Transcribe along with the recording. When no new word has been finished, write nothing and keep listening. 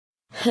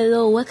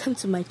Hello, welcome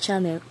to my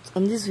channel.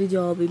 On this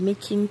video I'll be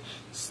making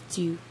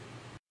stew.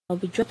 I'll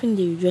be dropping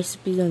the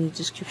recipes in the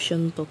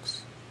description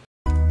box.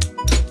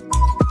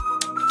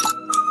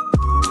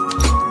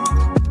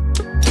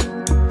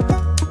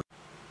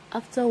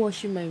 After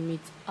washing my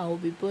meat, I'll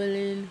be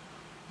boiling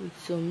with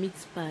some meat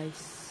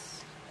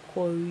spice,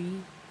 curry,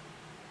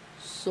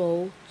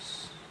 salt,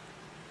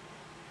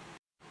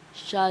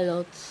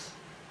 shallot,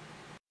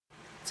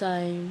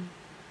 thyme,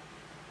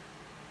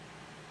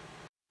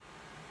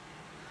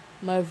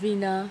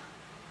 Marvina,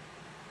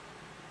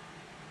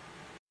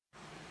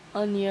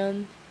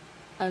 onion,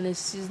 and a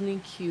seasoning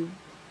cube.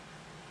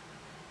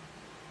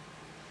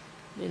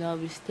 Then I'll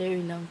be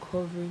stirring and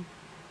covering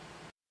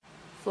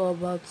for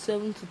about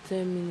 7 to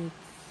 10 minutes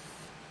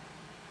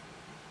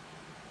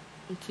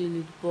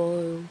until it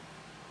boils.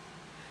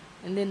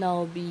 And then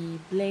I'll be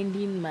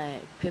blending my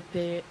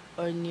pepper,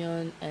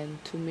 onion,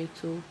 and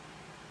tomato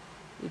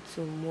with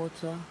some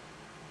water.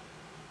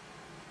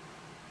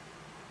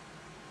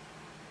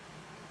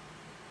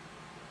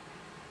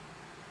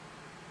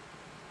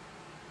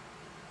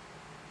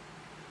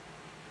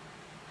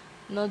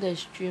 Not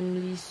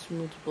extremely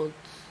smooth, but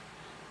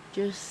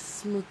just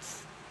smooth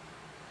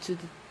to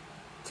the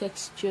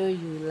texture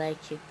you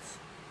like it.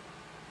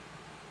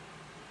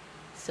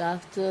 So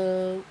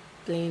after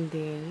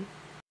blending,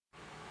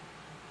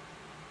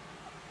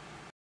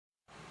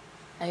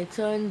 I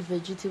turned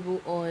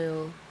vegetable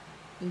oil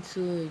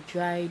into a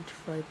dried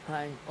fry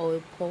pan or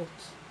a pot,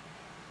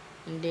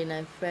 and then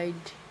I fried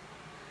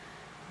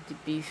the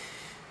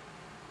beef,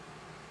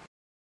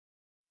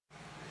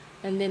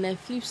 and then I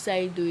flip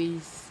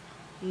sideways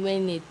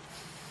when it's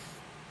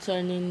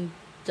turning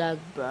dark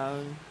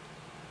brown,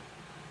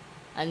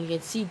 and you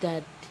can see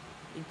that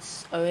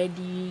it's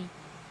already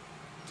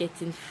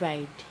getting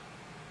fried,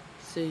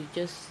 so you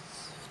just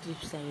flip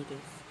sideways.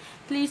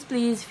 Please,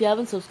 if you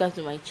haven't subscribed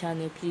to my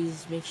channel,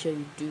 please make sure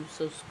you do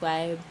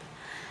subscribe,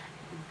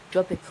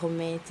 drop a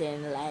comment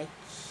and like.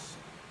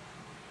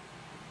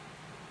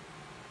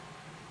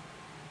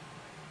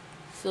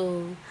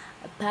 So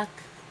I pack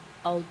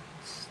out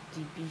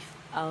the beef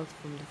out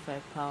from the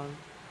fry pan,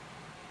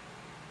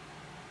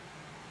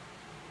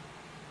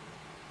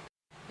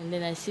 and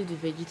then I see the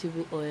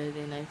vegetable oil.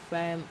 Then I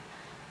fry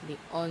the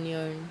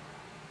onion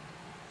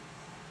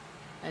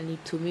and the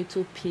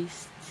tomato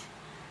paste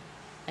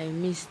I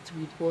mixed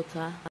with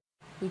water,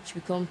 which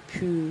become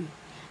puree.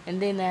 And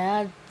then I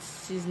add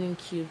seasoning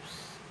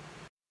cubes,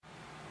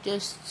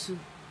 just 2,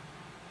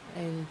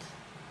 and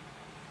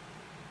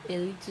a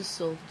little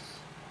salt.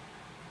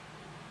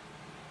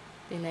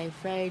 Then I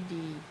fry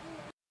the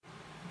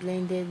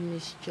blended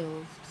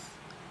mixture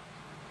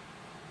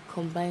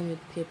combined with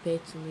pepper,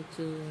 tomato,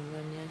 and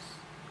onions.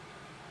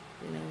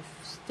 Then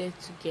I stir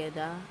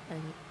together,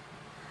 and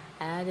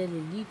I added a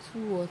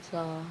little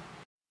water,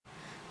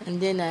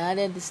 and then I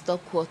added the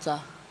stock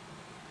water,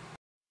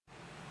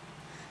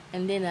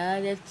 and then I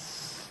added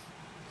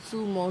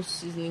 2 more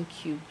seasoning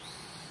cubes.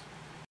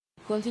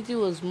 The quantity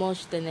was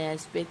much than I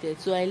expected,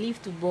 so I leave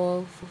to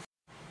boil for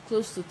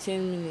close to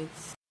 10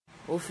 minutes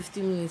or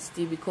 15 minutes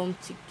till become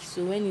thick.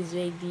 So when it's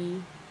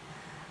ready,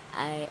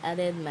 I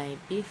added my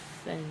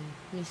beef and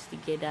mixed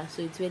together,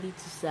 so it's ready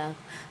to serve.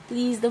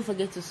 Please don't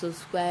forget to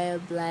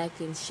subscribe, like,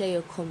 and share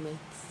your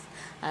comments,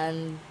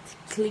 and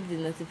click the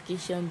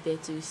notification bell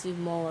to receive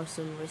more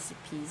awesome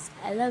recipes.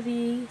 I love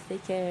you.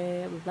 Take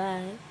care. Bye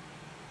bye.